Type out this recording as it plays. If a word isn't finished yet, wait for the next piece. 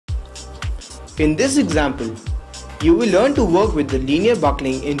In this example, you will learn to work with the linear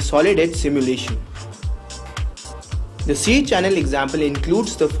buckling in solid edge simulation. The C-channel example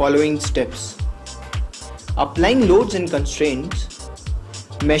includes the following steps: applying loads and constraints,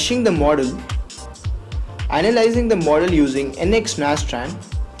 meshing the model, analyzing the model using NX Nastran,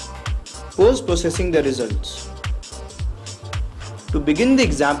 post-processing the results. To begin the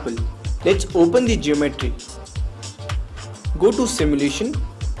example, let's open the geometry. Go to Simulation,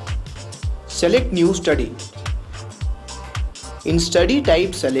 select New Study. In Study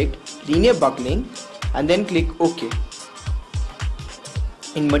Type, select Linear Buckling and then click OK.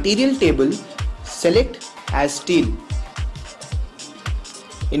 In Material Table, select as Steel.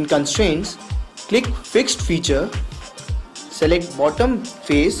 In Constraints, click Fixed Feature, select bottom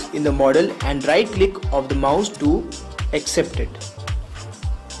face in the model and right click of the mouse to accept it.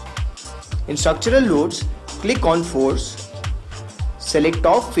 In Structural Loads, click on Force, select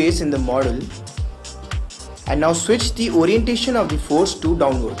top face in the model and now switch the orientation of the force to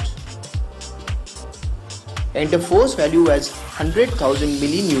downwards. Enter force value as 100,000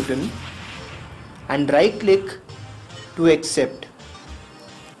 millinewton and right click to accept.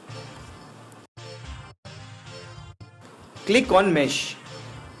 Click on Mesh.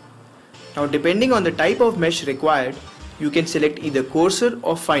 Now depending on the type of mesh required, you can select either coarser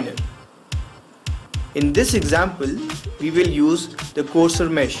or finer. In this example, we will use the coarser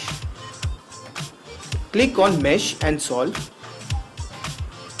mesh. Click on Mesh and Solve.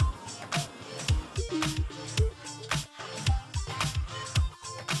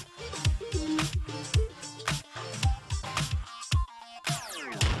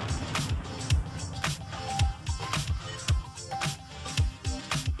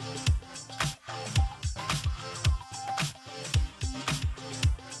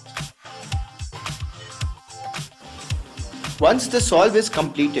 Once the solve is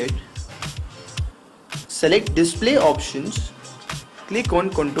completed, select Display Options, click on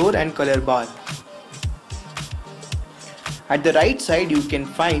Contour and Color bar. At the right side you can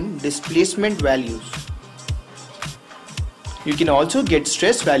find displacement values. You can also get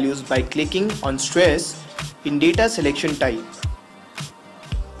stress values by clicking on Stress in Data Selection Type.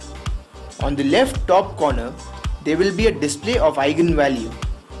 On the left top corner, there will be a display of eigenvalue.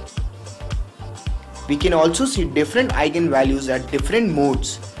 We can also see different eigenvalues at different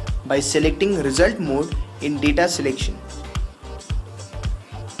modes by selecting Result mode in Data Selection.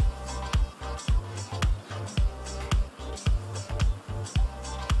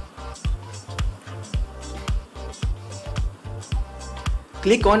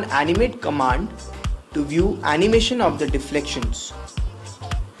 Click on Animate command to view animation of the deflections.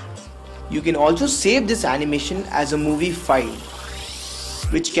 You can also save this animation as a movie file,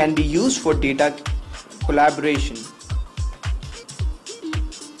 which can be used for data collaboration.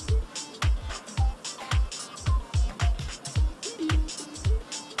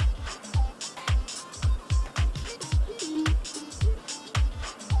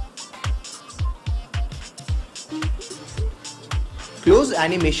 Close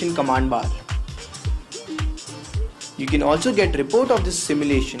animation command bar. You can also get report of this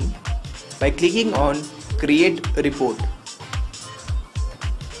simulation by clicking on Create Report.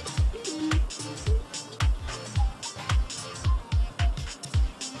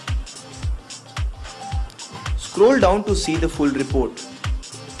 Scroll down to see the full report.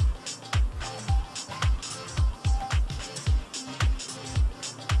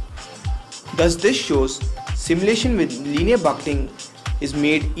 Thus this shows simulation with linear buckling is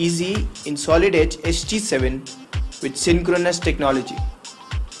made easy in solid edge ST7 with synchronous technology.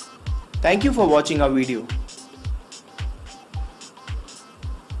 Thank you for watching our video.